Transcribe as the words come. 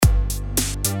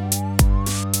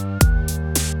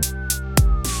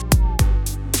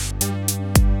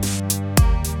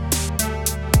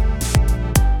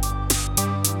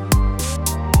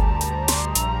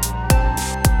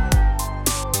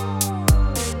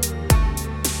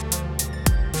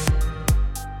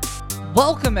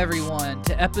Welcome, everyone,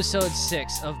 to episode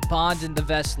 6 of Bond and the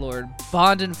Vest Lord.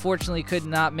 Bond, unfortunately, could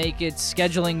not make it.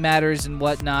 Scheduling matters and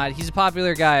whatnot. He's a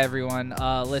popular guy, everyone.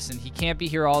 Listen, he can't be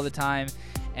here all the time.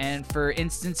 And for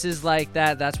instances like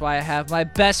that, that's why I have my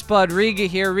best bud, Riga,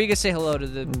 here. Riga, say hello to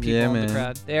the people in the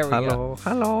crowd. There we go.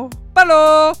 Hello.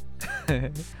 Hello.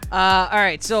 All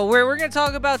right, so we're going to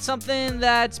talk about something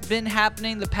that's been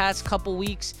happening the past couple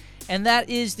weeks. And that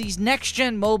is these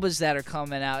next-gen MOBAs that are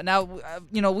coming out. Now,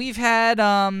 we've had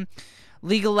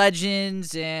League of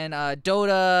Legends and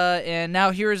Dota, and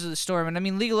now Heroes of the Storm. And, I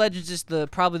mean, League of Legends is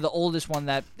probably the oldest one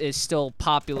that is still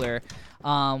popular.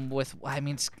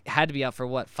 It's had to be out for,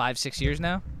 5-6 years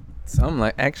now?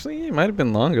 Actually, it might have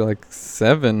been longer, like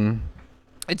 7.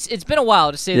 It's been a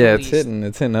while, to say the least. Yeah,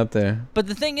 it's hitting up there. But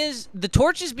the thing is, the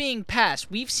torch is being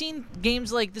passed. We've seen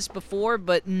games like this before,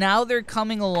 but now they're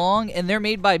coming along, and they're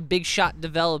made by big shot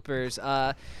developers.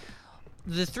 The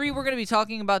 3 we're going to be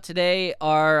talking about today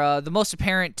are the most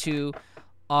apparent 2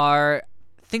 are,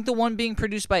 I think the one being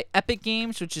produced by Epic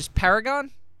Games, which is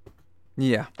Paragon.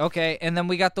 Yeah. Okay, and then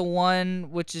we got the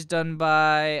one which is done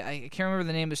by, I can't remember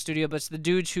the name of the studio, but it's the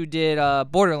dudes who did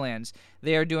Borderlands.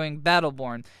 They are doing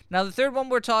Battleborn. Now, the third one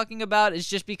we're talking about is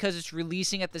just because it's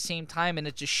releasing at the same time, and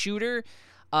it's a shooter,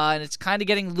 and it's kind of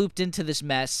getting looped into this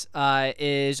mess,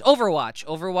 is Overwatch.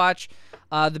 Overwatch,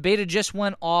 the beta just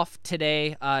went off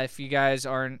today. If you guys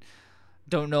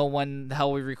don't know when the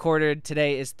hell we recorded,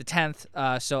 today is the 10th,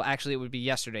 so actually it would be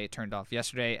yesterday it turned off,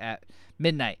 yesterday at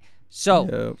midnight.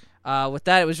 So, Yep. With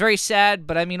that, it was very sad,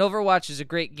 but I mean, Overwatch is a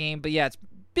great game. But yeah, it's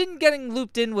been getting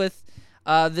looped in with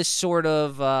this sort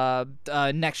of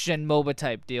next-gen MOBA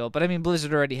type deal. But I mean,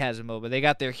 Blizzard already has a MOBA. They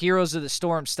got their Heroes of the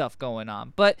Storm stuff going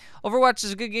on. But Overwatch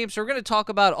is a good game, so we're going to talk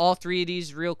about all 3 of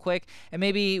these real quick, and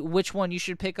maybe which one you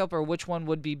should pick up or which one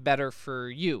would be better for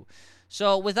you.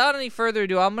 So without any further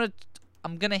ado,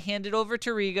 I'm gonna hand it over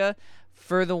to Riga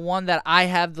for the one that I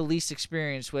have the least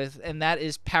experience with, and that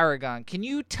is Paragon. Can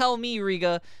you tell me,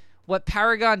 Riga, what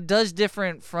Paragon does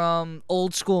different from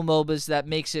old school MOBAs that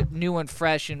makes it new and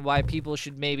fresh, and why people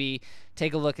should maybe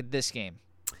take a look at this game?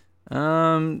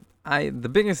 The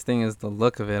biggest thing is the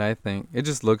look of it. I think it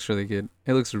just looks really good.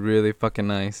 It looks really fucking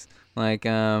nice. Like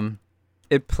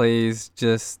it plays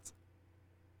just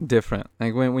different.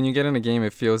 Like when you get in a game,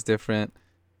 it feels different.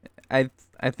 I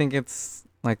think it's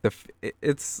like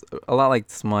it's a lot like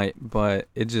Smite, but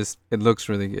it looks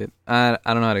really good. I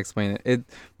don't know how to explain it.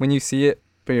 When you see it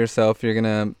for yourself, you're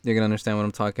gonna understand what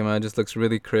I'm talking about. It just looks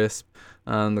really crisp.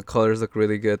 The colors look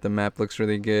really good. The map looks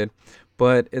really good,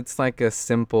 but it's like a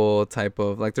simple type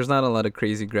of, like, there's not a lot of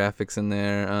crazy graphics in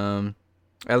there.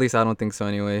 At least I don't think so,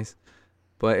 anyways.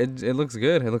 But it looks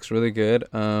good. It looks really good.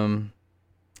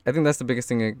 I think that's the biggest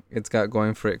thing it's got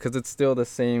going for it, because it's still the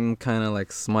same kind of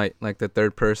like Smite, like the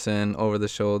third person over the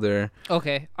shoulder.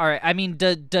 Okay, all right. I mean,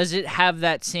 does it have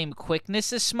that same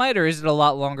quickness as Smite, or is it a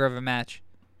lot longer of a match?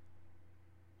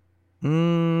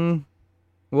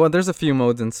 Well, there's a few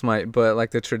modes in Smite, but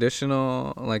like the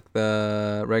traditional, like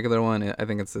the regular one, I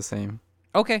think it's the same.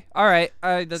 Okay, all right.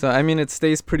 So I mean, it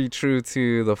stays pretty true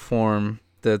to the form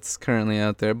that's currently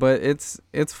out there, but it's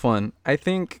fun. I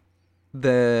think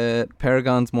that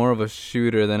Paragon's more of a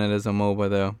shooter than it is a MOBA,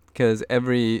 though, because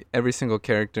every single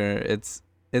character, it's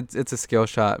a skill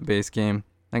shot based game.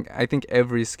 Like, I think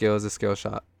every skill is a skill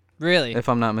shot. Really? If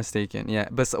I'm not mistaken, yeah.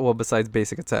 Besides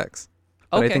basic attacks.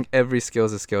 But okay. I think every skill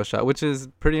is a skill shot, which is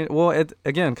pretty well. It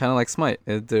again, kind of like Smite.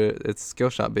 It's skill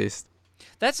shot based.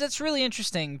 That's really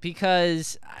interesting,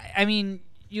 because I mean,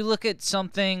 you look at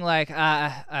something like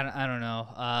I don't know,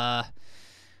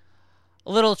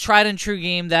 a little tried and true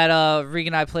game that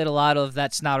Regan and I played a lot of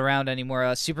that's not around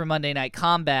anymore, Super Monday Night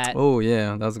Combat. Oh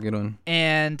yeah, that was a good one.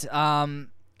 And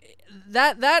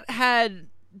that had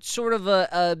sort of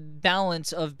a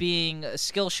balance of being a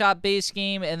skill shot based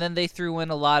game, and then they threw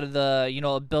in a lot of the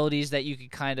abilities that you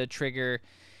could kind of trigger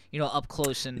up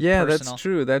close and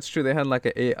personal. That's true. They had like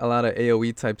a lot of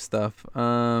AoE type stuff.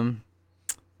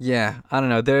 Yeah, I don't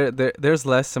know. There's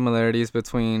less similarities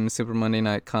between Super Monday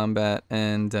Night Combat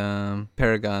and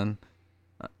Paragon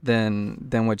than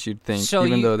what you'd think. So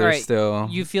even though they're still.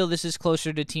 You feel this is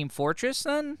closer to Team Fortress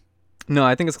then? No,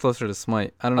 I think it's closer to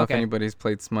Smite. I don't know if anybody's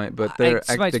played Smite, but the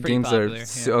games popular,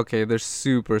 okay. They're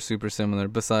super similar.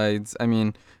 Besides, I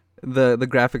mean, the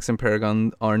graphics in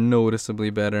Paragon are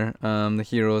noticeably better. The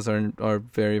heroes are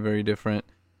very, very different.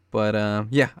 But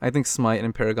yeah, I think Smite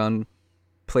and Paragon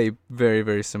play very,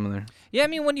 very similar. Yeah, I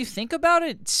mean, when you think about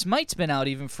it, Smite's been out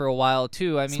even for a while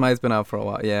too. I mean, Smite's been out for a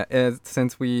while. Yeah,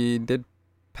 since we did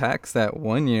PAX that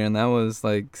one year, and that was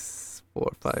like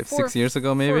Four, 6 years ago,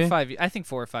 4 or maybe. 5. I think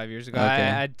 4 or 5 years ago.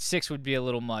 Okay. 6 would be a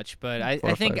little much, but I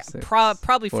 4, think 5, 6,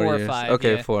 probably 4 or years. 5.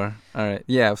 Okay, yeah. 4. All right.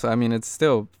 Yeah. So I mean, it's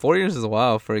still 4 years is a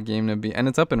while for a game to be, and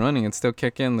it's up and running. It's still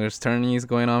kicking. There's tourneys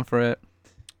going on for it.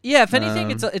 Yeah, if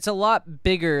anything, it's a lot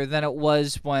bigger than it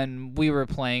was when we were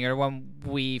playing or when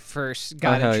we first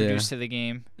got hell introduced yeah. to the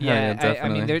game. Hell yeah, I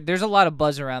mean, definitely. there's a lot of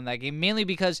buzz around that game, mainly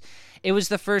because it was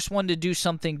the first one to do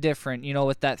something different,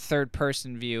 with that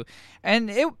third-person view.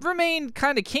 And it remained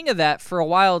kind of king of that for a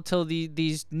while till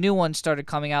these new ones started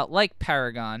coming out, like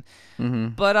Paragon. Mm-hmm.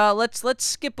 But let's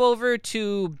skip over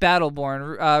to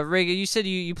Battleborn. Rega, you said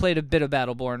you played a bit of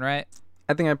Battleborn, right?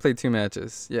 I think I played 2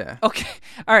 matches. Yeah. Okay.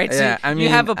 All right. So Yeah. I mean, you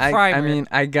have a primer. I mean,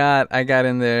 I got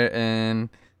in there and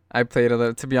I played a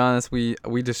little. To be honest, we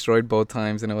destroyed both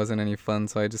times and it wasn't any fun,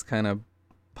 so I just kind of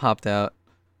popped out.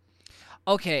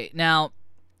 Okay, now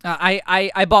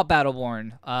I bought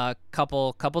Battleborn a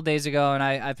couple days ago, and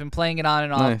I've been playing it on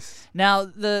and off. Nice. Now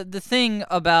the thing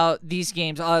about these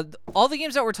games, all the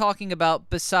games that we're talking about,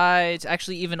 besides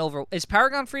actually even over, is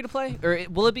Paragon free to play, or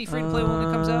will it be free to play when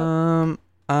it comes out?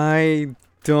 I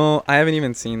haven't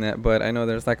even seen that, but I know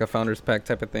there's like a founders pack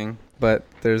type of thing, but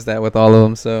there's that with all of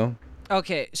them, so.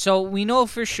 Okay, so we know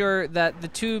for sure that the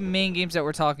 2 main games that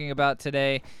we're talking about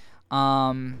today,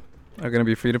 are gonna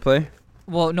be free to play?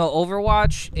 well, no,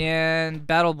 Overwatch and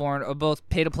Battleborn are both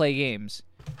pay-to-play games.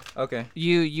 Okay.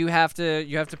 You have to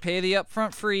pay the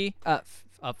upfront free.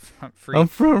 Upfront free.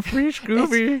 Upfront free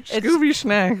Scooby Scooby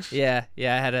snacks. Yeah, I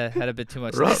had a bit too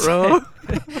much. Ruh-roh.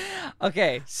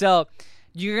 Okay, so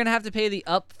you're gonna have to pay the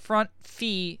upfront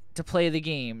fee to play the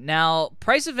game. Now,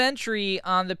 price of entry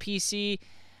on the PC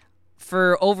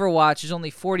for Overwatch is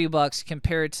only $40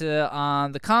 compared to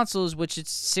on the consoles, which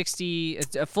it's 60.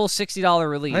 It's a full $60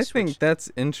 release. I think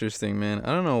that's interesting, man.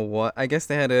 I don't know what. I guess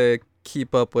they had to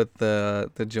keep up with the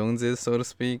Joneses, so to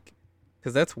speak,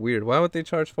 because that's weird. Why would they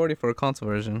charge 40 for a console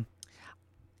version?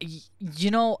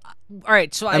 All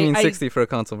right. So I mean, 60 for a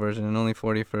console version and only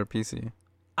 40 for a PC.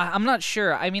 I'm not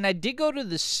sure. I mean, I did go to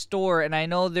the store, and I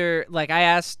know they're like. I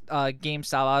asked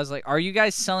GameStop. I was like, "Are you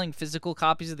guys selling physical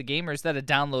copies of the game, or is that a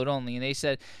download only?" And they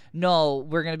said, "No,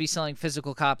 we're gonna be selling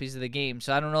physical copies of the game."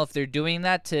 So I don't know if they're doing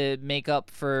that to make up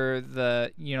for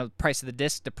the price of the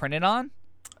disc to print it on.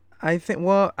 I think.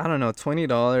 Well, I don't know.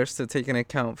 $20 to take into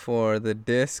account for the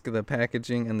disc, the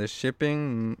packaging, and the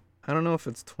shipping. I don't know if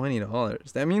it's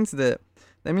 $20. That means that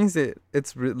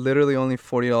it's literally only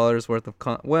 $40 worth of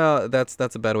well, that's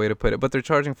a bad way to put it, but they're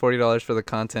charging $40 for the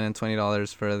content and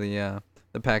 $20 for the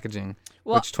packaging.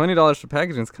 Well, which $20 for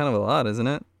packaging is kind of a lot, isn't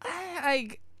it?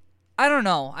 I don't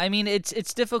know. I mean,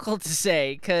 it's difficult to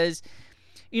say because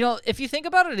if you think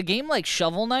about it, a game like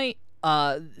Shovel Knight,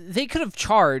 they could have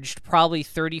charged probably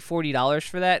 $30-$40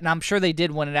 for that, and I'm sure they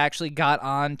did when it actually got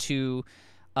onto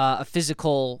a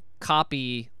physical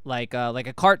copy like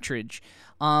a cartridge.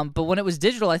 But when it was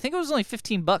digital, I think it was only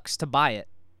 $15 to buy it.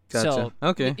 Gotcha. So,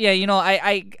 okay. Yeah,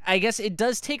 I guess it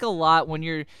does take a lot when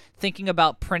you're thinking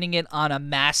about printing it on a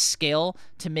mass scale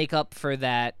to make up for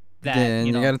that. Yeah, and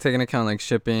you got to take into account like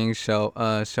shipping, shelf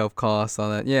costs, all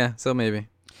that. Yeah, so maybe.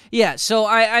 Yeah, so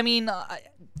I mean,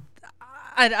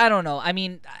 I don't know. I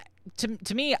mean,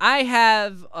 to me, I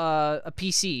have a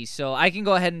PC, so I can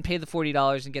go ahead and pay the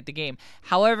 $40 and get the game.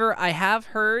 However, I have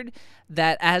heard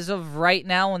that as of right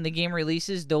now, when the game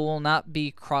releases, there will not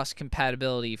be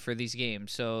cross-compatibility for these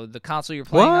games. So the console you're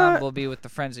playing on will be with the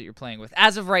friends that you're playing with,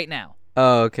 as of right now.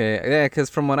 Oh, okay. Yeah, because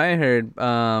from what I heard,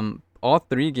 all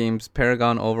 3 games,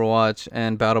 Paragon, Overwatch,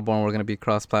 and Battleborn, were going to be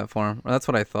cross-platform. Well, that's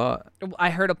what I thought. I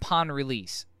heard upon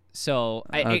release. So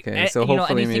so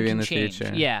hopefully maybe in the change.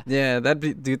 future. Yeah. Yeah,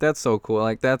 dude, that's so cool.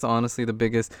 Like that's honestly the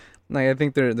biggest. Like I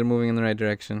think they're moving in the right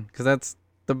direction because that's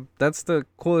the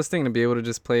coolest thing to be able to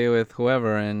just play with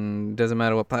whoever and doesn't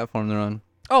matter what platform they're on.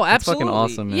 Oh, absolutely. That's fucking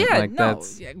awesome, man. Yeah, like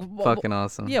that's fucking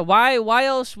awesome. Yeah, why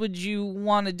else would you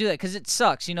want to do that? Because it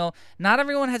sucks, Not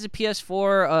everyone has a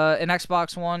PS4, an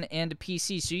Xbox One, and a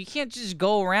PC, so you can't just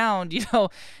go around,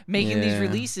 making these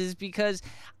releases because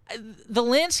the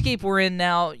landscape we're in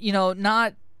now,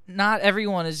 not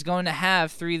everyone is going to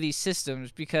have 3 of these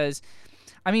systems because,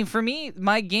 I mean, for me,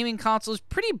 my gaming console is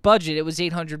pretty budget. It was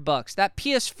 $800. That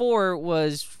PS4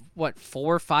 was what,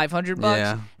 $400-$500?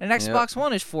 Yeah. And an Xbox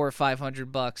One is $400 or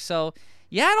 $500. So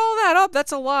you add all that up,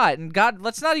 that's a lot. And God,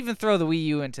 let's not even throw the Wii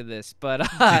U into this. But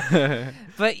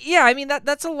but yeah, I mean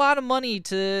that's a lot of money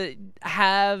to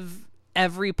have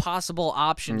every possible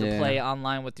option to play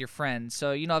online with your friends.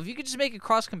 So, if you could just make it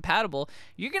cross-compatible,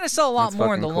 you're going to sell a lot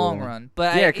more in the long run.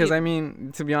 But yeah, because, I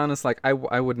mean, to be honest, like, I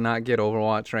would not get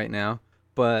Overwatch right now.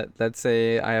 But let's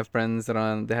say I have friends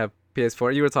that they have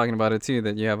PS4. You were talking about it too,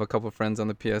 that you have a couple friends on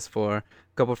the PS4, a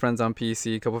couple friends on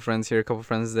PC, a couple friends here, a couple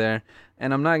friends there.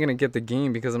 And I'm not gonna get the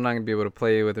game because I'm not gonna be able to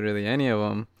play with really any of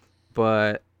them.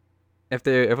 But if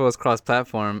it was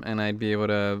cross-platform and I'd be able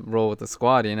to roll with the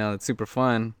squad, it's super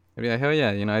fun. I'd be like, hell yeah,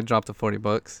 I'd drop the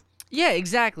 $40. Yeah,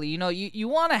 exactly. You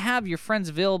want to have your friends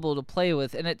available to play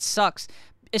with, and it sucks,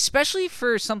 especially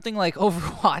for something like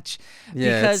Overwatch.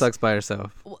 Yeah, because, it sucks by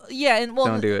yourself. Yeah, and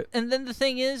don't do it. And then the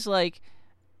thing is, like,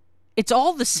 it's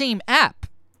all the same app.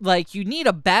 Like, you need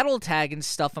a battle tag and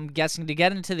stuff, I'm guessing, to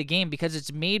get into the game because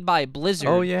it's made by Blizzard.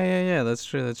 Oh, yeah. That's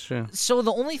true. So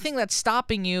the only thing that's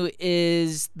stopping you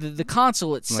is the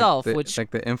console itself, which...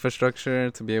 Like the infrastructure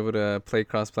to be able to play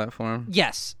cross-platform?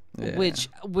 Yes. Yeah. Which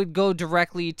would go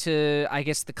directly to, I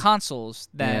guess, the consoles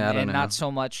then, and not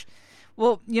so much...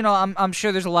 Well, I'm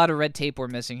sure there's a lot of red tape we're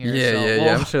missing here.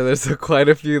 Yeah. I'm sure there's quite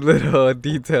a few little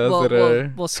details that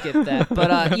are... We'll skip that.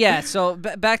 But, yeah, so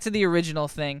back to the original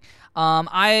thing.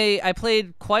 I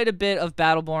played quite a bit of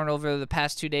Battleborn over the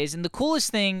past 2 days, and the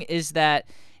coolest thing is that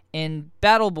in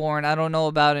Battleborn, I don't know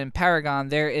about in Paragon,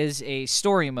 there is a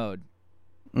story mode.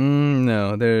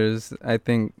 No, there's, I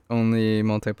think, only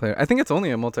multiplayer. I think it's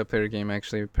only a multiplayer game,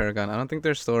 actually, Paragon. I don't think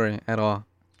there's story at all.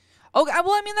 Okay,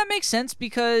 well, I mean, that makes sense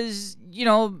because, a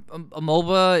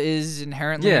MOBA is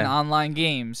inherently an online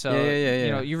game. So,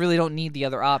 you really don't need the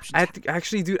other options.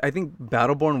 Actually, dude, I think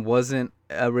Battleborn wasn't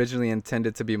originally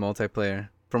intended to be multiplayer,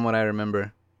 from what I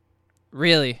remember.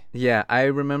 Really? Yeah, I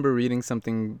remember reading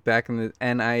something back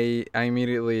and I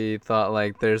immediately thought,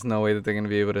 like, there's no way that they're going to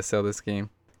be able to sell this game.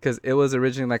 Because it was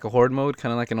originally like a horde mode,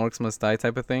 kind of like an Orcs Must Die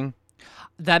type of thing.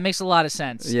 That makes a lot of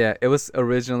sense. Yeah, it was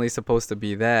originally supposed to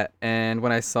be that. And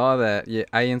when I saw that,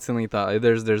 I instantly thought,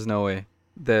 there's no way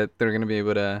that they're going to be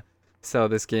able to sell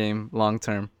this game long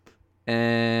term.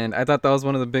 And I thought that was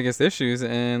one of the biggest issues,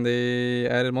 and they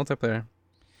added multiplayer.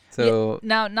 So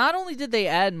now, not only did they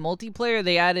add multiplayer,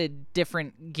 they added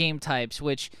different game types,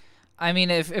 which, I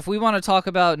mean, if we want to talk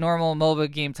about normal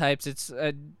MOBA game types, it's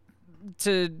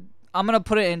I'm going to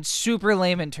put it in super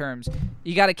layman terms.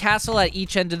 You got a castle at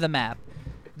each end of the map.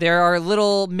 There are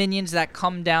little minions that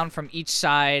come down from each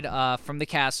side from the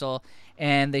castle,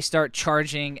 and they start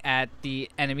charging at the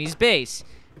enemy's base.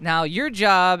 Now, your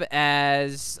job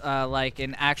as like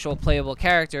an actual playable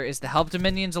character is to help the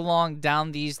minions along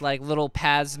down these like little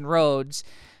paths and roads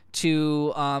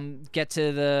to get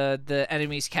to the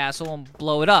enemy's castle and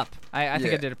blow it up. I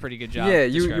think I did a pretty good job. Yeah,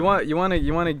 you want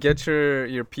to get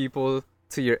your people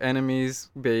to your enemy's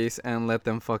base and let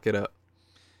them fuck it up.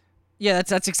 Yeah,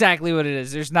 that's exactly what it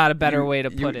is. There's not a better way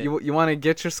to put it. You want to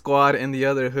get your squad in the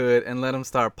other hood and let them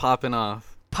start popping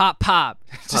off. Pop. Pop.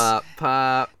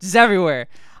 Just everywhere.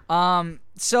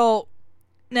 So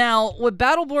now what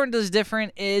Battleborn does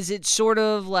different is it sort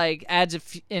of like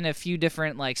adds in a few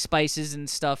different like spices and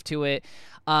stuff to it.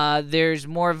 There's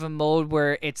more of a mode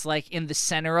where it's like in the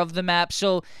center of the map.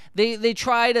 So they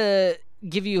try to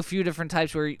give you a few different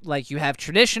types where like you have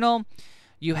traditional,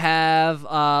 you have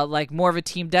like more of a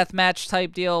team deathmatch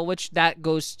type deal, which that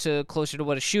goes to closer to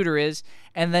what a shooter is,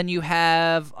 and then you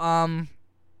have I'm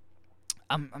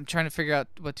trying to figure out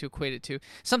what to equate it to,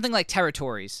 something like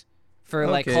territories for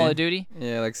like Call of Duty.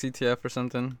 Yeah, like CTF or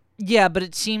something. Yeah, but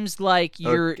it seems like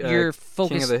you're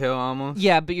focused. King of the Hill almost.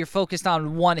 Yeah, but you're focused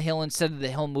on one hill instead of the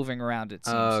hill moving around. It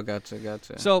seems. Oh,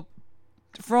 gotcha. So,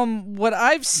 from what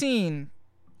I've seen,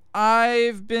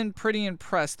 I've been pretty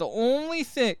impressed. The only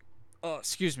thing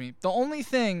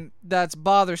that's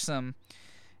bothersome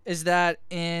is that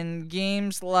in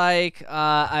games like,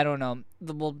 I don't know,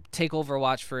 we'll take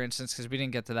Overwatch for instance, because we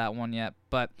didn't get to that one yet,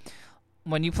 but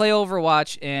when you play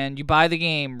Overwatch and you buy the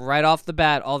game, right off the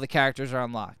bat, all the characters are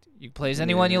unlocked. You can play as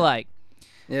anyone you like.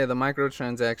 Yeah, the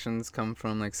microtransactions come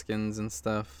from like skins and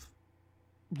stuff.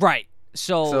 Right.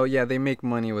 So yeah, they make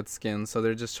money with skins, so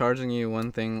they're just charging you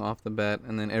one thing off the bat,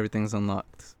 and then everything's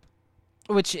unlocked.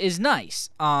 Which is nice.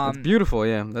 That's beautiful,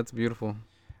 yeah, that's beautiful.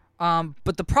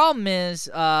 But the problem is,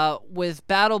 with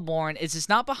Battleborn, is it's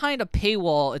not behind a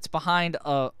paywall, it's behind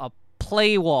a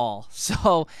play wall.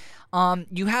 So,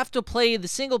 you have to play the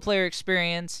single-player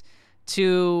experience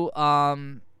to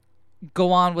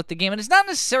go on with the game. And it's not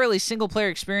necessarily single-player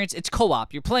experience, it's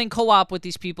co-op. You're playing co-op with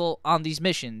these people on these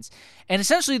missions. And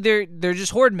essentially, they're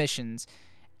just horde missions.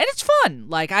 And it's fun.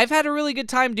 Like, I've had a really good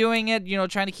time doing it,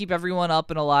 trying to keep everyone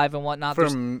up and alive and whatnot.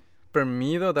 For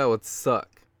me, though, that would suck.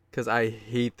 Because I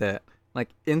hate that. Like,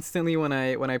 instantly when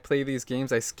I play these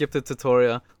games, I skip the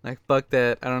tutorial. Like, fuck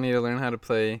that. I don't need to learn how to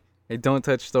play. I don't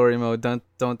touch story mode.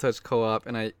 Don't touch co-op.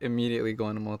 And I immediately go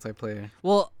into multiplayer.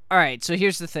 Well, all right. So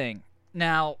here's the thing.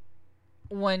 Now,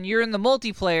 when you're in the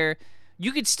multiplayer,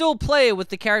 you could still play with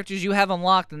the characters you have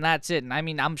unlocked, and that's it. And I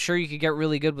mean, I'm sure you could get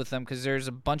really good with them because there's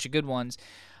a bunch of good ones.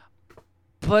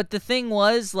 But the thing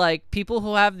was, like, people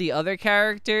who have the other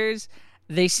characters,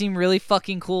 they seem really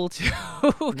fucking cool too.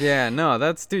 Yeah,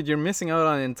 no, dude, you're missing out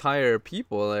on entire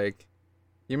people. Like,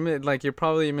 you're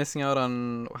probably missing out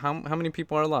on how many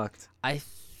people are locked? I'd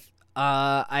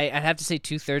have to say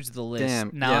 2/3 of the list. Damn,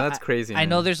 now, yeah, that's crazy. I man.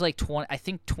 know there's like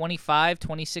 25,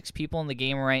 26 people in the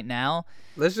game right now.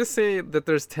 Let's just say that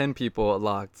there's 10 people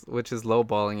locked, which is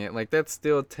lowballing it. Like, that's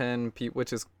still 10 people,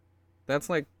 that's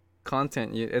like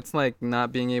content. It's like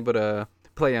not being able to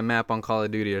play a map on Call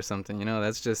of Duty or something, you know?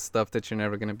 That's just stuff that you're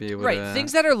never going to be able to... Right,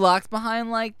 things that are locked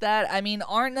behind like that, I mean,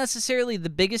 aren't necessarily the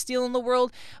biggest deal in the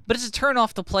world, but it's a turn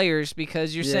off to players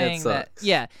because you're saying that...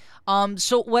 Yeah.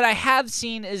 So what I have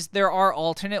seen is there are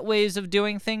alternate ways of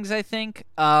doing things, I think.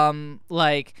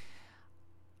 Like,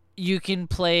 you can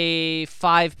play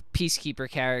 5 Peacekeeper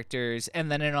characters,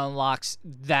 and then it unlocks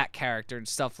that character and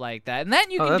stuff like that. And then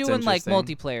you can do in, like,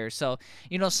 multiplayer. So,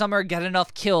 you know, some are get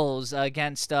enough kills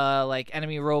against, like,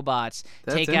 enemy robots.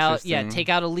 Take out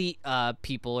elite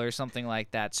people or something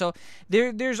like that. So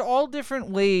there's all different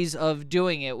ways of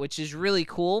doing it, which is really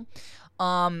cool.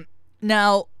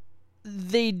 Now...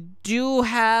 They do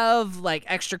have, like,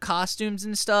 extra costumes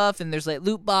and stuff, and there's, like,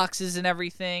 loot boxes and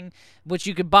everything, which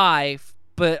you could buy,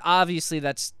 but obviously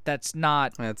that's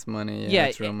not... That's money, yeah,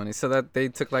 that's real money. So that they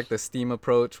took, like, the Steam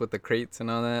approach with the crates and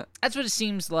all that? That's what it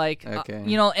seems like. Okay.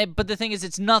 You know, but the thing is,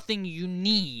 it's nothing you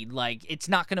need. Like, it's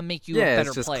not going to make you a better player. Yeah,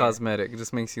 it's just cosmetic. It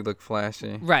just makes you look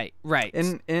flashy. Right.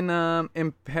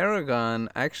 In Paragon,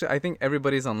 actually, I think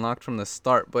everybody's unlocked from the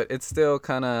start, but it's still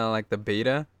kind of like the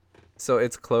beta. So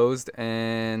it's closed,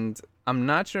 and I'm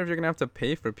not sure if you're going to have to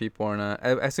pay for people or not.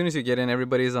 As soon as you get in,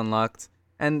 everybody's unlocked.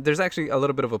 And there's actually a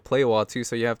little bit of a play wall, too,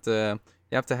 so you have to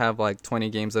have, like,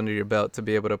 20 games under your belt to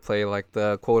be able to play, like,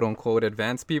 the quote-unquote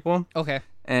advanced people. Okay.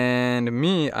 And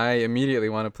me, I immediately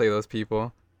want to play those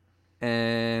people.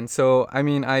 And so, I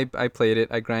mean, I played it.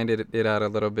 I grinded it out a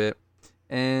little bit.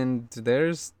 And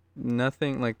there's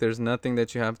nothing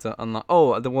that you have to unlock.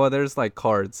 Oh, there's, like,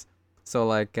 cards. So,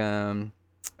 like,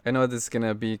 I know this is going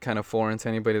to be kind of foreign to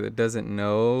anybody that doesn't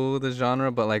know the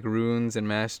genre, but like runes and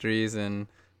masteries and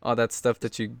all that stuff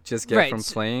that you just get from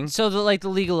playing. So the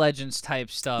League of Legends type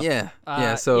stuff. Yeah.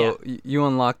 So you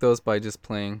unlock those by just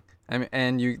playing. I mean,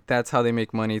 and that's how they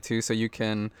make money too. So you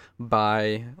can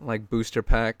buy like booster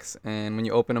packs, and when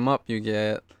you open them up, you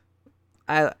get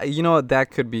that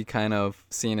could be kind of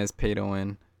seen as pay to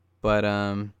win. But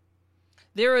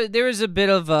there is a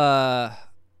bit of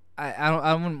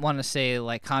I wouldn't want to say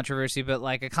like controversy, but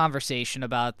like a conversation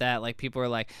about that. Like people are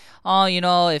like, oh, you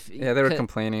know, they were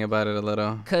complaining about it a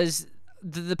little because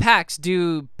the packs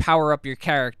do power up your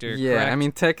character. Yeah, correct? I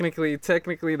mean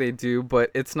technically they do,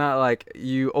 but it's not like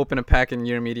you open a pack and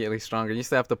you're immediately stronger. You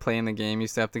still have to play in the game. You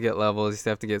still have to get levels. You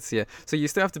still have to get CS. So you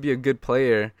still have to be a good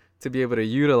player to be able to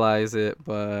utilize it.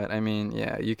 But I mean,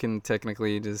 yeah, you can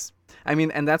technically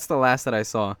and that's the last that I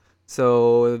saw.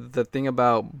 So the thing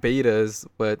about betas,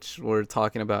 which we're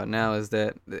talking about now, is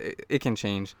that it can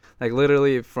change. Like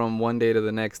literally from one day to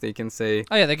the next, they can say,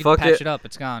 "Oh yeah, they can patch it up.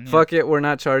 It's gone. Yeah. Fuck it, we're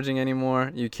not charging anymore.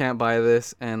 You can't buy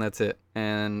this, and that's it.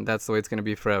 And that's the way it's gonna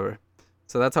be forever."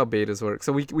 So that's how betas work.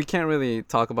 So we can't really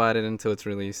talk about it until it's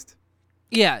released.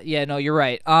 Yeah, no, you're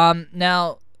right.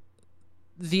 Now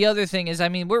the other thing is, I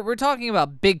mean, we're talking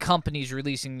about big companies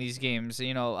releasing these games.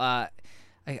 You know,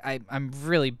 I'm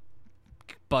really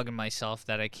bugging myself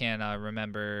that I can't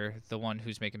remember the one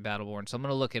who's making Battleborn, so I'm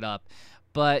gonna look it up.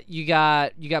 But you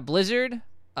got Blizzard,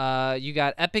 you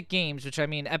got Epic Games, which I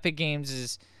mean Epic Games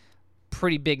is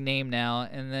pretty big name now,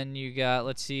 and then you got,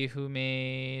 let's see who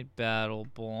made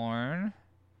Battleborn.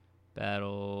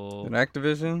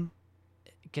 Activision?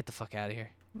 Get the fuck out of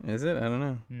here. Is it? I don't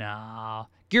know. No.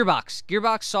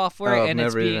 Gearbox Software, and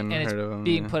it's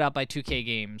being put out by 2K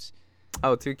Games.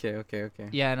 Oh, 2K, okay.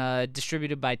 Yeah, and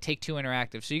distributed by Take-Two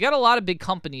Interactive. So you got a lot of big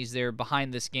companies there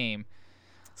behind this game.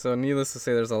 So needless to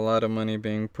say, there's a lot of money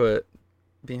being put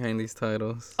behind these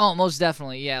titles. Oh, most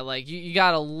definitely, yeah. Like you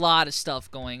got a lot of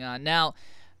stuff going on now.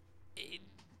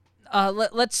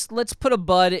 Let's put a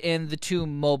bud in the 2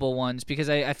 mobile ones because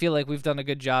I feel like we've done a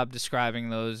good job describing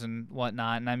those and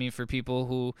whatnot. And I mean, for people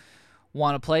who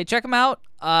want to play, check them out.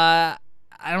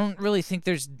 I don't really think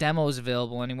there's demos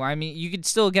available anymore. I mean, you could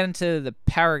still get into the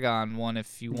Paragon one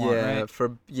if you want, right?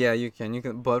 You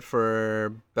can. But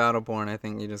for Battleborn, I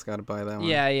think you just gotta buy that one.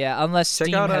 Yeah. Unless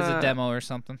Steam has a demo or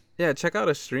something. Yeah, check out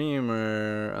a stream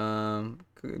or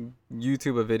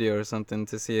YouTube a video or something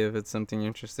to see if it's something you're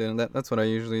interested in. That's what I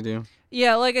usually do.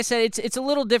 Yeah, like I said, it's a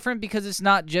little different because it's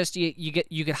not just you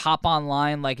could hop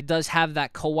online. Like, it does have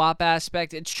that co-op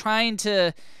aspect. It's trying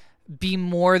to be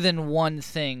more than one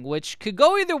thing, which could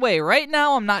go either way. Right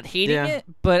now, I'm not hating it,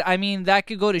 but I mean that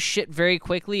could go to shit very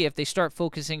quickly if they start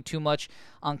focusing too much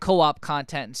on co-op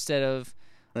content instead of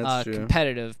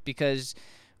competitive, because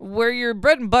where your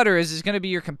bread and butter is going to be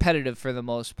your competitive for the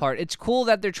most part. It's cool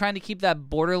that they're trying to keep that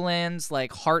Borderlands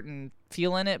like heart and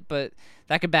feel in it, but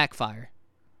that could backfire.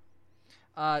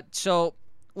 So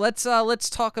let's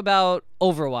talk about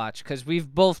Overwatch, because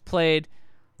we've both played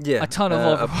a ton of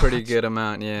Overwatch. A pretty good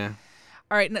amount, yeah.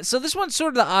 All right, so this one's sort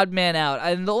of the odd man out,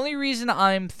 and the only reason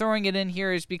I'm throwing it in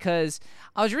here is because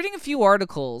I was reading a few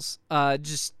articles,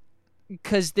 just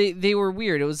because they were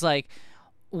weird. It was like,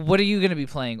 what are you going to be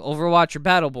playing, Overwatch or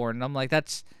Battleborn? And I'm like,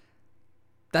 that's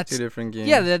two different games.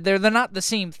 Yeah, they're not the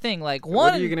same thing. Like,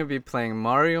 what are you going to be playing,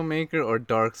 Mario Maker or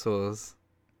Dark Souls?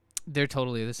 They're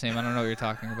totally the same. I don't know what you're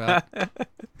talking about.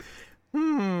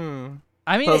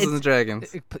 I mean, Puzzles and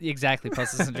Dragons. Exactly,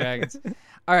 Puzzles and Dragons.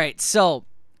 All right, so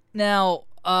now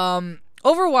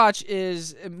Overwatch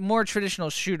is a more traditional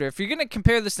shooter. If you're gonna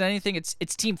compare this to anything,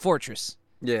 it's Team Fortress.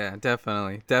 Yeah,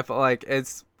 definitely. Like,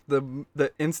 it's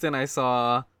the instant I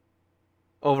saw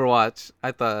Overwatch,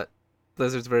 I thought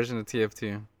Blizzard's version of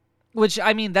TF2. Which,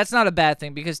 I mean, that's not a bad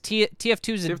thing, because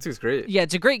TF2's great. Yeah,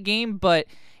 it's a great game, but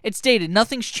it's dated.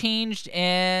 Nothing's changed,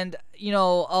 and you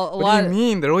know a lot. What do you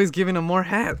mean? They're always giving them more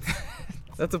hats.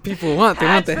 That's what people want. They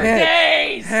want the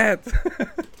hat.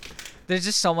 There's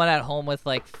just someone at home with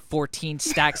like 14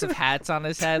 stacks of hats on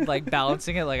his head, like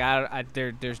balancing it. Like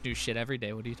there's new shit every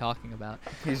day. What are you talking about?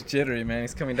 He's jittery, man.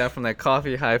 He's coming down from that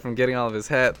coffee high from getting all of his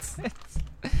hats.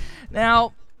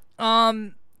 Now,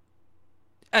 again,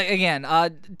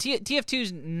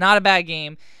 TF2's not a bad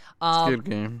game. It's a good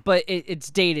game. But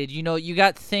it's dated. You know, you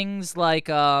got things like,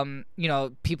 you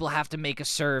know, people have to make a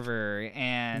server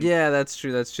and... Yeah, that's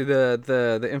true.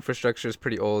 The infrastructure is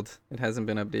pretty old. It hasn't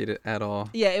been updated at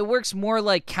all. Yeah, it works more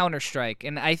like Counter-Strike.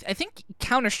 And I think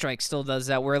Counter-Strike still does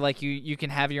that, where, like, you can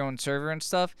have your own server and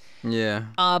stuff. Yeah.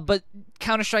 But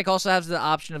Counter-Strike also has the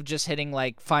option of just hitting,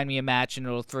 like, find me a match and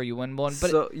it'll throw you in one.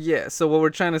 But so what we're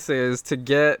trying to say is, to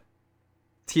get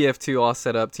TF2 all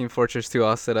set up, Team Fortress 2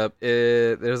 all set up,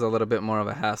 there's a little bit more of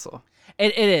a hassle.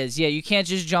 It is, yeah. You can't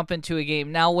just jump into a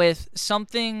game. Now, with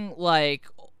something like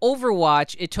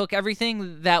Overwatch, it took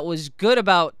everything that was good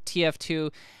about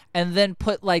TF2 and then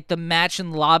put, like, the match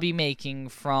and lobby making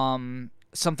from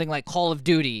something like Call of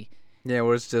Duty. Yeah,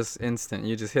 where it's just instant.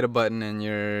 You just hit a button and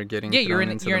you're getting you're in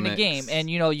a game,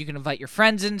 and you know you can invite your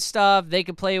friends and stuff. They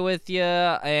can play with you,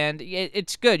 and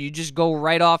it's good. You just go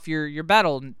right off your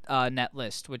battle net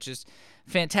list, which is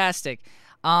fantastic.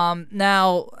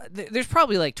 Now there's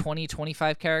probably like 20,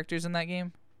 25 characters in that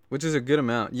game, which is a good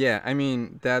amount. Yeah, I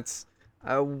mean that's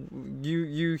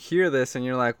you hear this and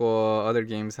you're like, well, other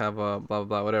games have a blah blah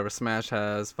blah, whatever. Smash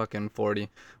has fucking 40.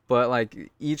 But,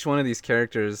 like, each one of these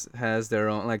characters has their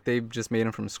own, like, they've just made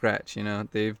them from scratch, you know?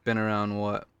 They've been around,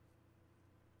 what?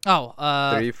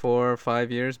 3, 4,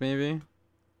 5 years, maybe?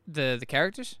 The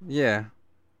characters? Yeah.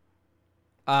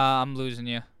 I'm losing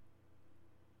you.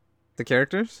 The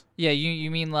characters? Yeah, you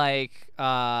mean, like,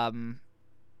 the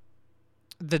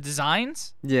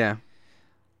designs? Yeah.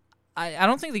 I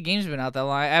don't think the game's been out that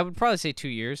long. I would probably say 2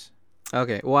 years.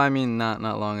 Okay, well, I mean, not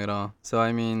long at all. So,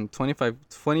 I mean,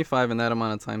 25 in that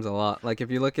amount of time is a lot. Like,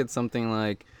 if you look at something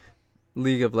like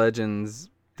League of Legends,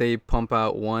 they pump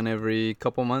out one every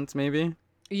couple months, maybe?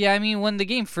 Yeah, I mean, when the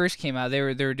game first came out, they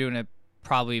were doing it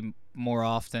probably more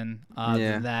often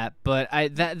than that. But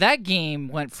that game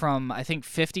went from, I think,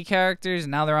 50 characters,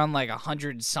 and now they're on, like,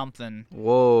 100-something.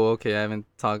 Whoa, okay, I haven't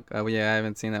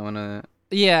seen that one.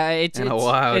 Yeah, it's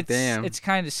damn. It's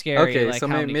kind of scary. Okay, like, so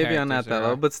maybe I'm not that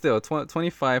low, but still,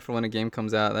 25 for when a game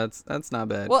comes out. That's not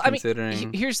bad. Well, considering... I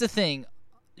mean, here's the thing: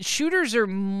 shooters are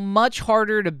much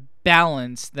harder to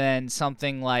balance than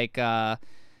something like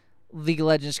League of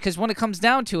Legends, because when it comes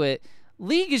down to it,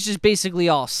 League is just basically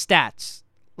all stats.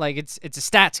 Like it's a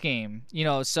stats game, you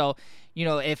know. So you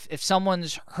know, if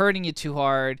someone's hurting you too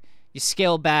hard, you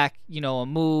scale back, you know, a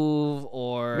move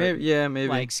or maybe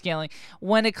like scaling.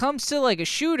 When it comes to like a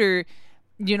shooter,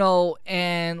 you know,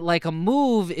 and like a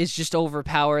move is just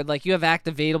overpowered. Like you have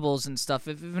activatables and stuff.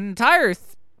 If an entire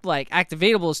like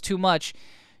activatable is too much,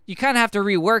 you kind of have to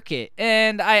rework it.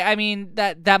 And I mean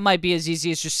that might be as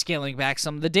easy as just scaling back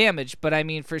some of the damage. But I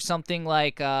mean for something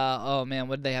like oh man,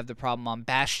 what did they have the problem on?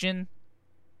 Bastion?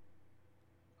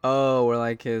 Oh, or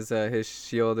like his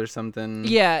shield or something.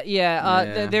 Yeah, yeah.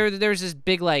 Yeah. There's this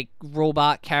big like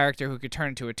robot character who could turn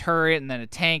into a turret and then a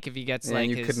tank if he gets Yeah, like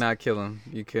you his. could not kill him.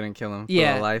 You couldn't kill him. For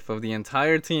Yeah. the life of the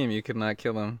entire team, you could not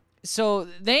kill him. So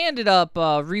they ended up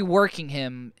reworking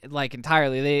him like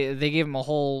entirely. They gave him a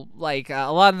whole like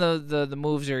a lot of the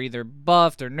moves are either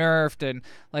buffed or nerfed and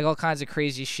like all kinds of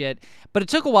crazy shit. But it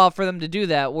took a while for them to do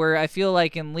that. Where I feel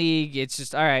like in League, it's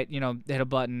just all right, hit a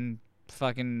button,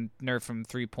 fucking nerf him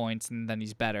 3 points, and then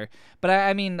he's better. But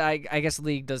I mean, I guess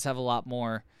League does have a lot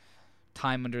more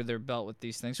time under their belt with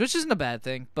these things, which isn't a bad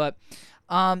thing. But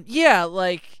yeah,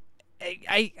 like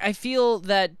I feel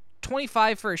that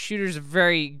 25 for a shooter is a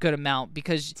very good amount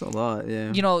because It's a lot,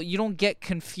 yeah. you don't get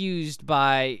confused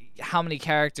by how many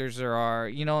characters there are.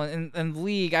 In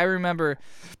League, I remember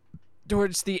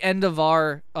towards the end of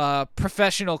our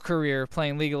professional career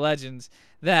playing League of Legends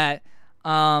that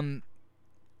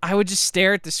I would just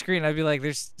stare at the screen. I'd be like,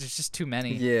 "There's just too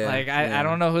many." Yeah, Like yeah. I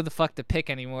don't know who the fuck to pick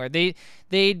anymore. They'd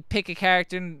pick a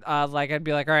character and like I'd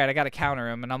be like, "All right, I got to counter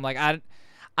him," and I'm like,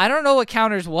 I don't know what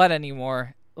counters what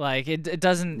anymore. Like it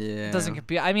doesn't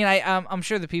compete. I mean, I'm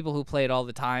sure the people who play it all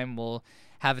the time will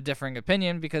have a differing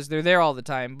opinion because they're there all the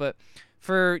time. But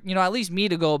for at least me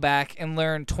to go back and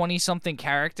learn 20 something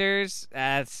characters,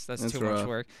 that's too rough. much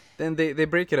work. Then they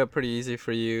break it up pretty easy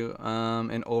for you.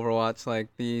 In Overwatch, like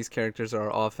these characters are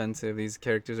offensive, these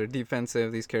characters are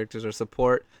defensive, these characters are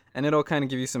support, and it'll kind of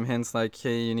give you some hints like,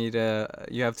 hey,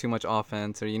 you have too much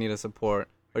offense, or you need a support,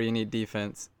 or you need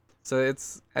defense. So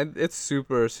it's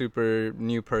super super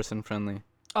new person friendly.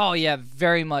 Oh yeah,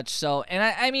 very much so. And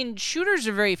I mean, shooters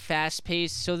are very fast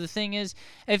paced. So the thing is,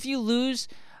 if you lose,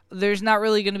 there's not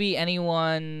really going to be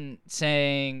anyone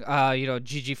saying,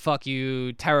 GG, fuck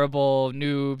you, terrible,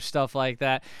 noob, stuff like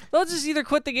that. They'll just either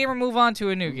quit the game or move on to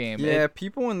a new game. Yeah,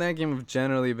 people in that game have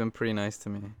generally been pretty nice to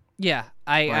me. Yeah,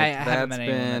 I haven't that's met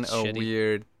anyone been that's a shitty.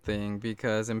 weird thing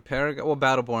because in Paragon, well,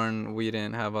 Battleborn, we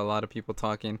didn't have a lot of people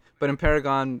talking, but in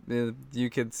Paragon, you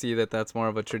could see that that's more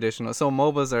of a traditional. So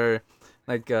MOBAs are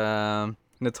like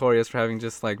notorious for having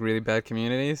just like really bad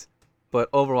communities,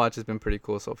 but Overwatch has been pretty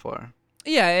cool so far.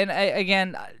 Yeah,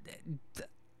 and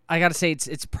I gotta say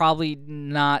it's probably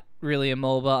not really a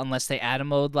MOBA unless they add a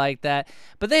mode like that.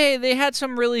 But they had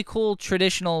some really cool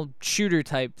traditional shooter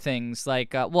type things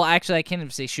like well, actually I can't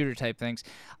even say shooter type things,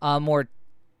 more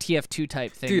TF2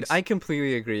 type things. Dude, I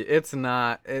completely agree. It's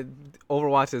not.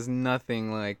 Overwatch is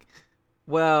nothing like.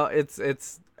 Well, it's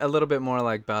a little bit more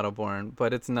like Battleborn,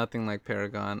 but it's nothing like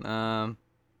Paragon.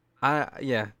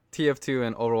 TF2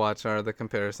 and Overwatch are the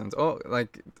comparisons. Oh,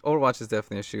 like Overwatch is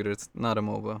definitely a shooter. It's not a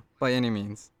MOBA by any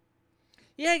means.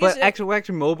 Yeah, I guess But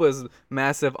actually, MOBA is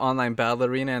massive online battle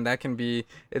arena, and that can be.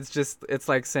 It's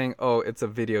like saying, oh, it's a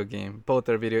video game. Both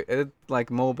are video. Like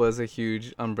MOBA is a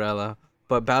huge umbrella,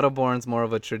 but Battleborn's more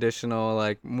of a traditional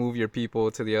like move your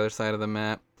people to the other side of the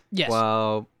map. Yes.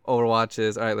 While Overwatch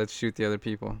is all right. Let's shoot the other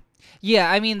people. Yeah,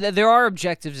 I mean there are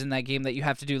objectives in that game that you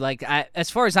have to do. Like as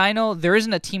far as I know, there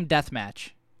isn't a team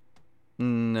deathmatch.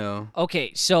 No.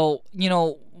 Okay, so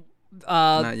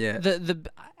Not yet.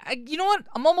 You know what?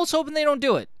 I'm almost hoping they don't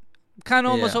do it. Kind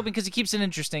of almost Yeah. hoping because it keeps it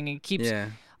interesting and keeps Yeah.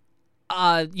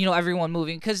 everyone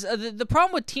moving. Because the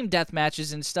problem with team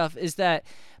deathmatches and stuff is that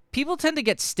people tend to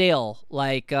get stale.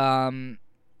 Like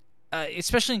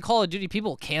especially in Call of Duty,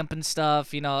 people camp and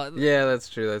stuff. Yeah, that's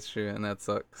true, and that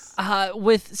sucks.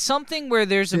 With something where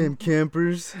there's Damn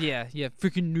campers. yeah,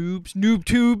 freaking noobs, noob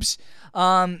tubes.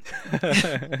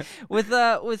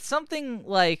 With something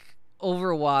like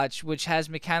Overwatch, which has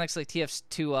mechanics like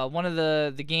TF2, one of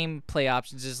the gameplay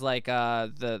options is like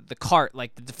the cart,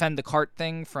 like the defend the cart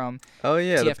thing from. Oh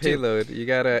yeah, TF2. the payload. You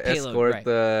gotta Payload,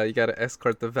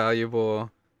 escort the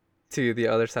valuable to the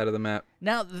other side of the map.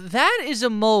 Now that is a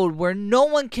mode where no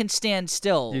one can stand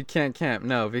still. You can't camp,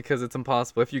 no, because it's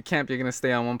impossible. If you camp, you're gonna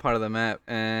stay on one part of the map,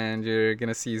 and you're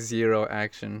gonna see zero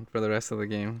action for the rest of the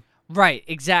game. Right,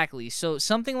 exactly. So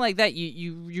something like that,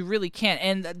 you really can't.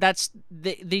 And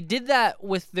they did that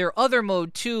with their other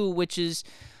mode too, which is,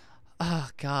 oh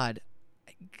god,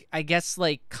 I guess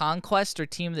like Conquest or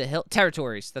Team of the Hill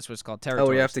Territories. That's what it's called. Territories.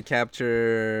 Oh, you have to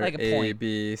capture Like a A, point.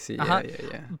 B, C. Uh-huh.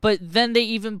 Yeah. But then they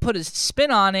even put a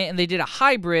spin on it, and they did a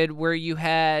hybrid where you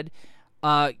had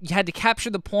to capture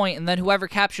the point, and then whoever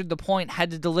captured the point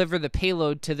had to deliver the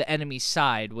payload to the enemy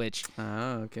side, which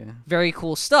Oh, okay. very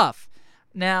cool stuff.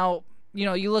 Now,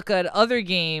 you look at other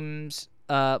games,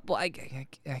 well, I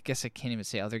guess I can't even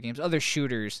say other games, other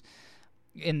shooters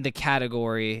in the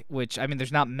category, which, I mean,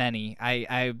 there's not many.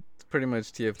 It's pretty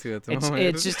much TF2 at the moment.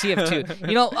 It's just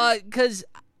TF2. Because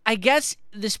I guess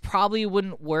this probably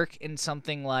wouldn't work in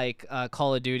something like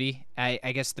Call of Duty.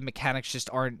 I guess the mechanics just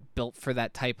aren't built for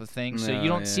that type of thing, so you No,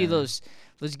 don't see yeah. those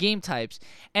game types.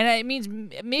 And it means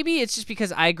maybe it's just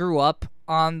because I grew up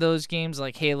on those games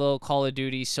like Halo, Call of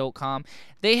Duty, SOCOM.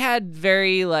 They had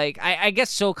very like I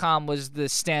guess SOCOM was the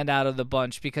standout of the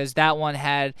bunch because that one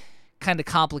had kind of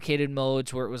complicated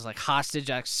modes where it was like hostage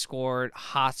escort,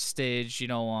 hostage,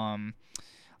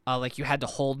 like you had to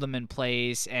hold them in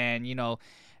place, and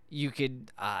you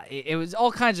could it was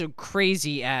all kinds of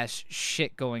crazy ass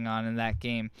shit going on in that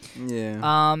game.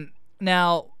 Yeah.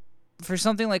 Now for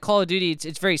something like Call of Duty,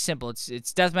 it's very simple. It's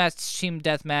deathmatch, team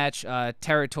deathmatch,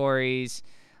 territories.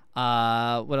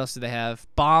 What else do they have?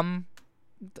 Bomb.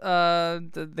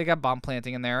 They got bomb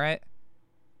planting in there, right?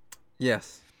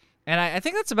 Yes. And I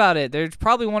think that's about it. There's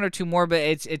probably one or two more, but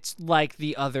it's like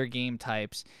the other game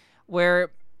types,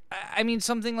 where I mean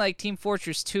something like Team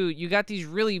Fortress 2, you got these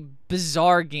really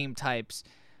bizarre game types,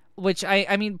 which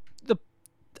I mean the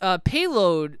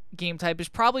payload game type is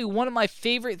probably one of my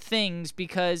favorite things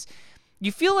because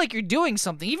you feel like you're doing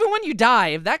something. Even when you die,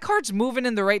 if that card's moving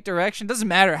in the right direction, doesn't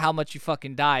matter how much you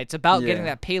fucking die. It's about getting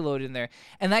Yeah. that payload in there.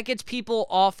 And that gets people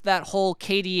off that whole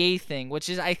KDA thing, which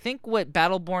is I think what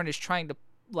Battleborn is trying to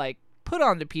like put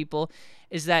onto people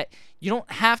is that you don't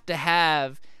have to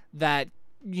have that,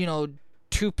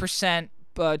 2%,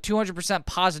 200%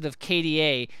 positive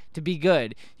KDA to be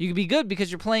good. You can be good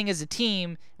because you're playing as a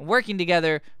team and working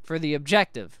together for the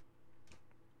objective.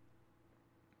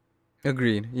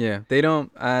 Agreed. Yeah, they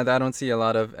don't. I don't see a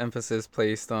lot of emphasis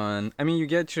placed on. I mean, you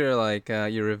get your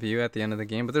your review at the end of the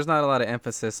game, but there's not a lot of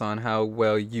emphasis on how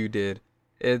well you did.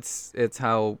 It's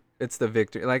how it's the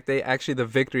victory. Like they actually the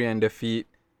victory and defeat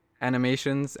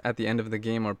animations at the end of the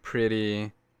game are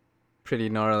pretty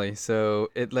gnarly. So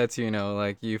it lets you know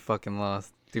like you fucking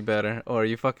lost, do better, or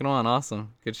you fucking won.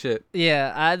 Awesome, good shit.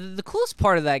 Yeah, the coolest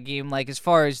part of that game, like as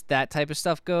far as that type of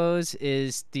stuff goes,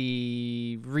 is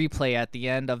the replay at the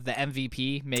end of the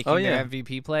MVP making Oh their yeah,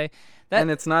 MVP play. and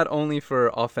it's not only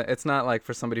for offense. It's not like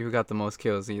for somebody who got the most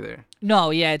kills either. No,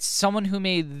 yeah, it's someone who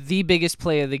made the biggest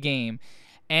play of the game.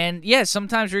 And yeah,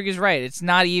 sometimes Rig is right. It's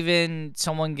not even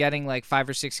someone getting like 5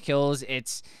 or 6 kills.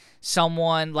 It's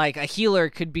someone like a healer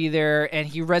could be there and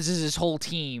he reses his whole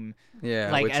team Yeah,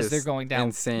 like which as is they're going down.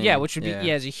 insane. Yeah, which would be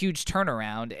Yeah. is a huge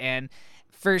turnaround. And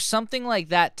for something like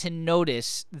that to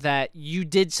notice that you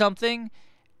did something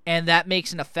and that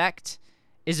makes an effect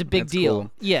is a big That's deal.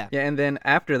 cool. Yeah. Yeah, and then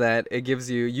after that, it gives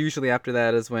you usually after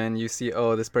that is when you see,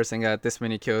 oh, this person got this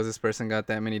many kills, this person got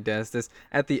that many deaths. This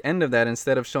at the end of that,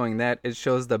 instead of showing that, it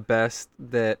shows the best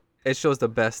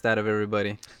out of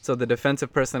everybody. So the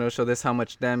defensive person will show this how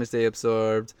much damage they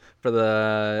absorbed. For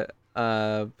the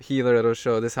healer, it'll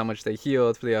show this how much they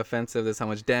healed. For the offensive, this how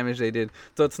much damage they did.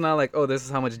 So it's not like, oh, this is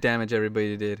how much damage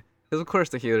everybody did. Because of course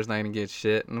the healer's not gonna get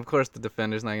shit, and of course the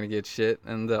defender's not gonna get shit,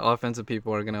 and the offensive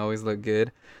people are gonna always look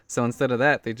good. So instead of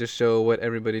that, they just show what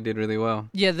everybody did really well.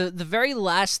 Yeah, the very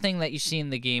last thing that you see in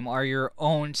the game are your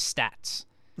own stats.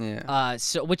 Yeah.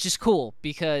 So which is cool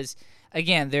because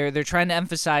again, they're trying to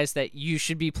emphasize that you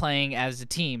should be playing as a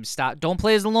team. Don't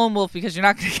play as a lone wolf because you're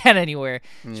not going to get anywhere,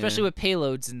 especially with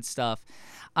payloads and stuff.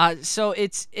 So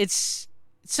it's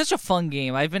such a fun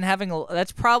game. I've been having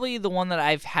that's probably the one that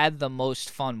I've had the most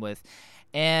fun with.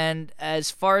 And as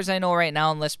far as I know right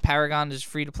now, unless Paragon is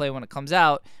free to play when it comes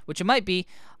out, which it might be,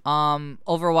 I'm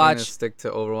gonna Overwatch. stick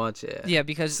to Overwatch. Yeah. Yeah,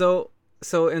 because So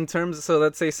in terms, so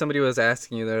let's say somebody was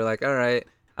asking you, they're like, all right,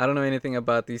 I don't know anything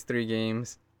about these 3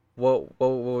 games. What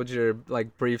would your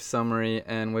like brief summary,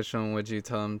 and which one would you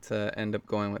tell them to end up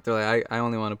going with? They're like, I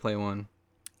only want to play one.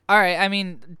 all right. I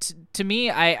mean, to me,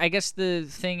 I guess the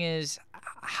thing is,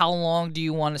 how long do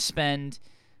you want to spend,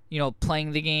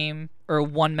 playing the game or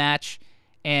one match,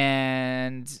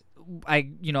 and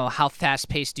how fast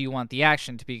paced do you want the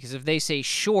action to be? Because if they say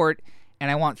short and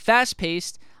I want fast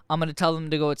paced, I'm gonna tell them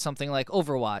to go with something like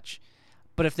Overwatch.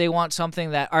 But if they want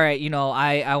something that, all right,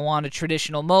 I want a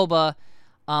traditional MOBA,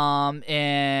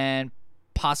 and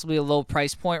possibly a low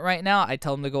price point right now, I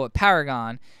tell them to go with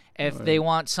Paragon. If they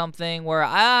want something where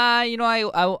I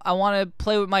want to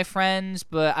play with my friends,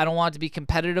 but I don't want it to be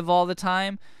competitive all the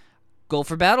time, go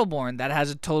for Battleborn. That has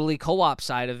a totally co-op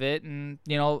side of it, and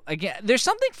again, there's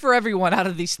something for everyone out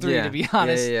of these 3, Yeah. to be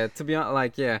honest. Yeah. To be honest,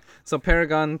 like, yeah. So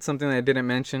Paragon, something that I didn't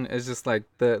mention is just like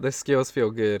the skills feel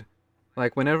good.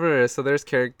 Like whenever, so there's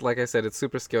character, like I said, it's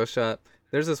super skill shot.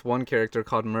 There's this one character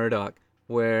called Murdoch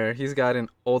where he's got an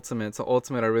ultimate. So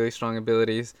ultimate are really strong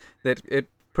abilities that it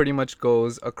pretty much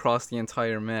goes across the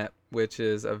entire map, which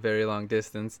is a very long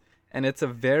distance, and it's a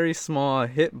very small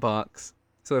hitbox.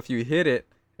 So if you hit it,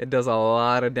 it does a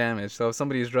lot of damage. So if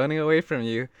somebody's running away from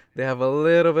you, they have a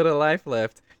little bit of life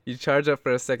left. You charge up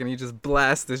for a second, you just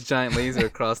blast this giant laser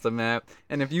across the map,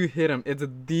 and if you hit them, it's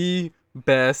the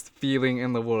best feeling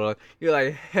in the world. You're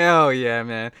like, hell yeah,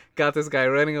 man. Got this guy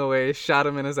running away, shot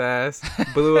him in his ass,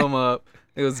 blew him up.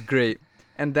 It was great.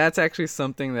 And that's actually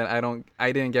something that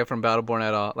I didn't get from Battleborn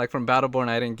at all. Like from Battleborn,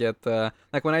 I didn't get the,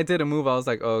 like when I did a move, I was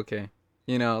like, oh, okay.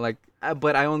 You know, like,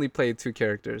 but I only played 2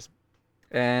 characters.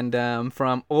 And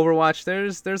from Overwatch,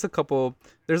 there's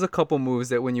a couple moves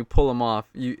that when you pull them off,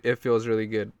 it feels really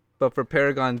good. But for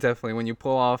Paragon, definitely when you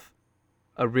pull off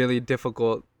a really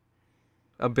difficult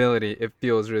ability, it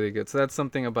feels really good. So that's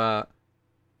something about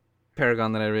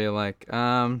Paragon that I really like.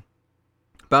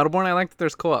 Battleborn, I like that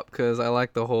there's co-op because I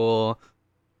like the whole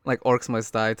like orcs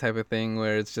must die type of thing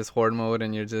where it's just horde mode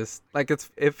and you're just like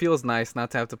it feels nice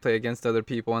not to have to play against other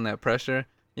people and that pressure.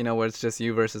 You know, where it's just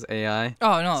you versus AI.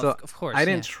 Oh no, so of course. I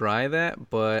didn't try that,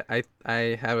 but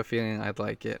I have a feeling I'd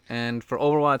like it. And for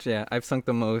Overwatch, yeah, I've sunk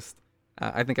the most.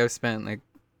 I think I've spent like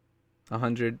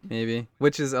 100 maybe,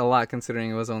 which is a lot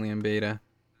considering it was only in beta.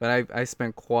 But I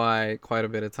spent quite a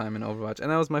bit of time in Overwatch,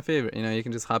 and that was my favorite. You know, you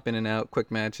can just hop in and out,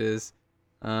 quick matches.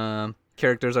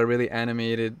 Characters are really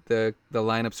animated. The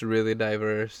lineups are really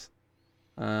diverse.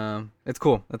 It's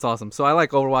cool. It's awesome. So I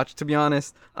like Overwatch. To be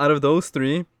honest, out of those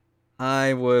 3.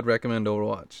 I would recommend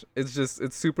Overwatch. It's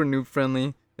super noob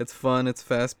friendly. It's fun. It's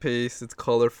fast paced. It's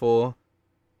colorful.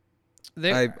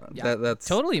 That's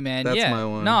totally, man. That's yeah. my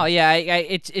one. No, yeah.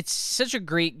 It's such a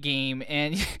great game,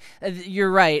 and you're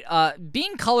right.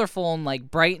 Being colorful and like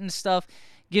bright and stuff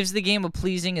gives the game a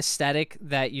pleasing aesthetic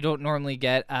that you don't normally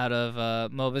get out of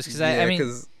MOBAs.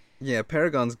 Because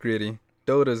Paragon's gritty.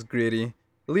 Dota's gritty.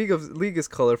 League is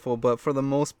colorful, but for the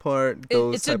most part,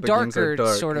 those type of games are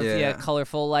dark. Sort of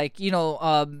colorful. Like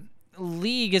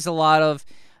League is a lot of,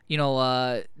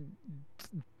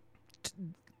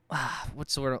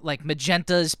 what's the word? Like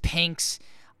magentas, pinks,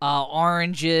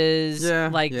 oranges. These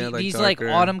darker. like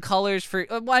autumn colors for.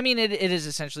 Well, I mean, it is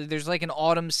essentially there's like an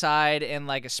autumn side and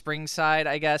like a spring side,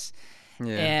 I guess.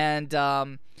 Yeah. And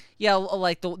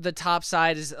like the top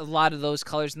side is a lot of those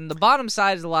colors, and the bottom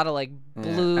side is a lot of like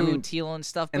blue, teal, and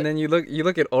stuff. And then you look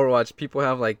at Overwatch. People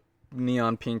have like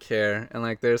neon pink hair, and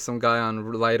like there's some guy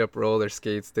on light up roller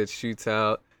skates that shoots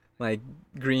out like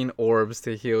green orbs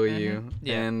to heal you,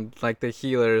 and like the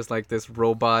healer is like this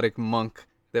robotic monk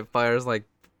that fires like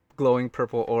glowing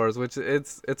purple orbs, which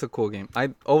it's a cool game.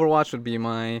 Overwatch would be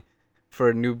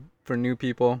for new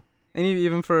people. And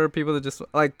even for people that just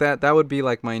like that would be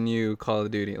like my new Call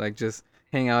of Duty. Like just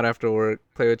hang out after work,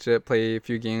 play a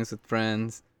few games with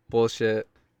friends, bullshit,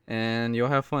 and you'll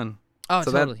have fun. Oh,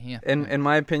 so totally. In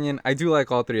my opinion, I do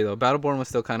like all 3 though. Battleborn was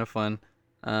still kind of fun.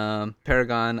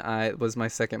 Paragon was my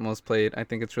second most played. I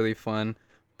think it's really fun,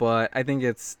 but I think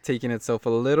it's taking itself a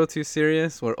little too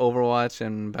serious. Where Overwatch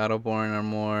and Battleborn are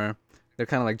more. They're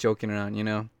kind of like joking around, you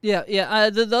know? Yeah.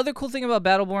 The other cool thing about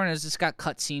Battleborn is it's got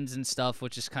cutscenes and stuff,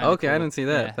 which is kind of okay. Cool. I didn't see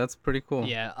that. Yeah. That's pretty cool.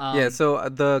 Yeah. So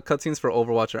the cutscenes for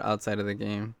Overwatch are outside of the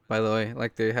game, by the way.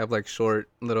 Like they have like short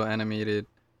little animated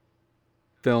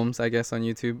films, I guess, on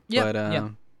YouTube. Yeah.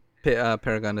 But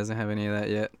Paragon doesn't have any of that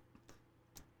yet.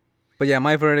 But yeah,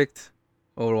 my verdict,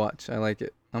 Overwatch. I like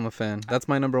it. I'm a fan. That's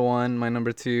my number 1. My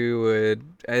number 2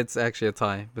 it's actually a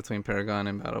tie between Paragon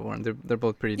and Battleborn. They're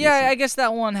both pretty decent. Yeah, I guess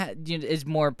that one is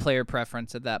more player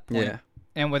preference at that point. Yeah.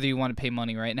 And whether you want to pay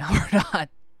money right now or not.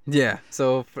 Yeah.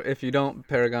 So if you don't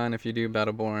Paragon, if you do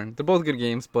Battleborn, they're both good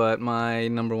games, but my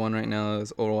number 1 right now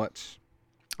is Overwatch.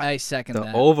 I second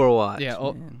that. Overwatch. Yeah,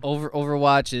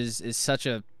 Overwatch is such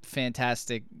a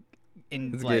fantastic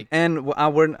it's good. And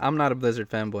I'm not a Blizzard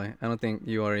fanboy. I don't think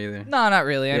you are either. No, not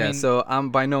really. I mean, so I'm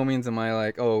by no means am I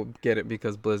like, oh, get it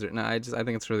because Blizzard. No, I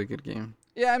think it's a really good game.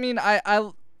 Yeah, I mean,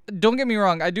 I don't get me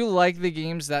wrong. I do like the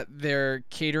games that they're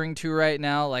catering to right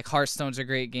now. Like Hearthstone's a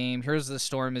great game. Heroes of the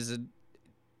Storm is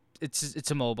it's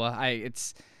a MOBA.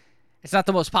 It's not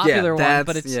the most popular one,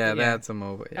 but it's that's a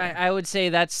MOBA. Yeah. I would say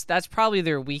that's probably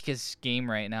their weakest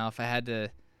game right now. If I had to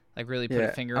like really put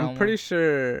a finger on I'm pretty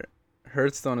sure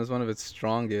Hearthstone is one of its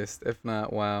strongest, if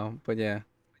not WoW. But yeah,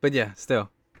 still.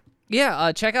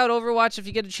 Yeah, check out Overwatch if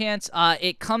you get a chance.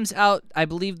 It comes out, I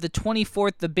believe, the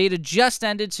 24th. The beta just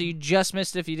ended, so you just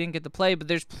missed it if you didn't get to play. But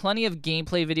there's plenty of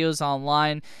gameplay videos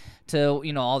online to,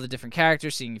 all the different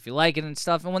characters, seeing if you like it and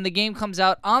stuff. And when the game comes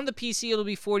out on the PC, it'll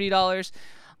be $40.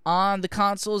 On the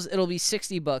consoles, it'll be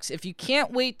 $60. If you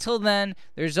can't wait till then,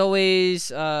 there's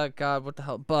always, Battleborn,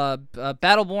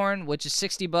 which is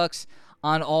 $60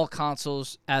 on all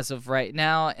consoles as of right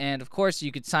now. And, of course,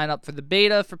 you could sign up for the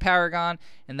beta for Paragon,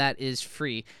 and that is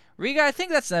free. Riga, I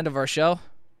think that's the end of our show.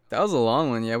 That was a long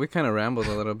one. Yeah, we kind of rambled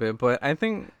a little bit, but I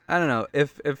think I don't know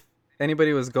if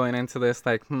anybody was going into this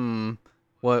like, what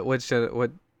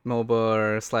MOBA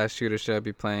or slash shooter should I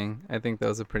be playing? I think that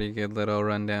was a pretty good little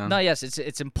rundown. No, yes,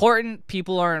 it's important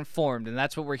people are informed, and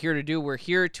that's what we're here to do. We're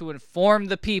here to inform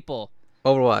the people.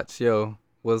 Overwatch, yo,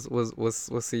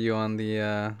 we'll see you on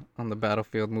the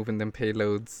battlefield moving them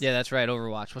payloads. Yeah, that's right.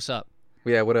 Overwatch. What's up?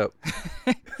 Yeah, what up?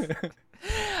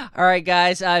 All right,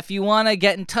 guys. If you want to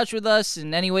get in touch with us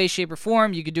in any way, shape, or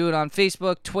form, you could do it on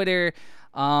Facebook, Twitter,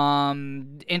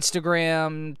 Instagram,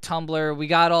 Tumblr. We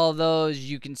got all of those.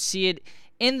 You can see it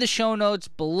in the show notes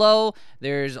below.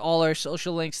 There's all our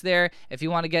social links there. If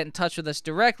you want to get in touch with us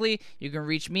directly, you can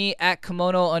reach me at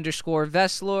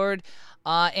Kimono_Vestlord.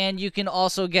 And you can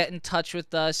also get in touch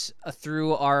with us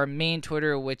through our main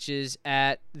Twitter, which is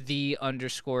at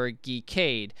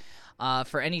 _Geekade.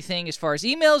 For anything as far as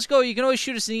emails go, you can always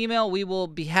shoot us an email. We will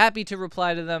be happy to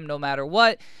reply to them no matter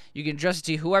what. You can address it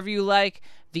to whoever you like.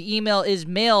 The email is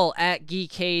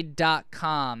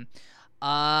mail@geekade.com.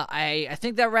 I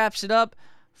think that wraps it up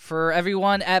for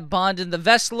everyone at Bond and the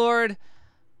Vestlord.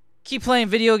 Keep playing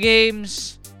video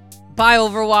games. Buy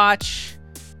Overwatch.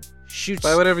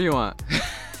 Buy whatever you want.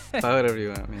 Buy whatever you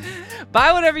want, man.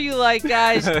 Buy whatever you like,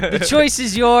 guys. The choice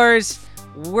is yours.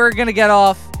 We're going to get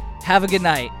off. Have a good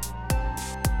night.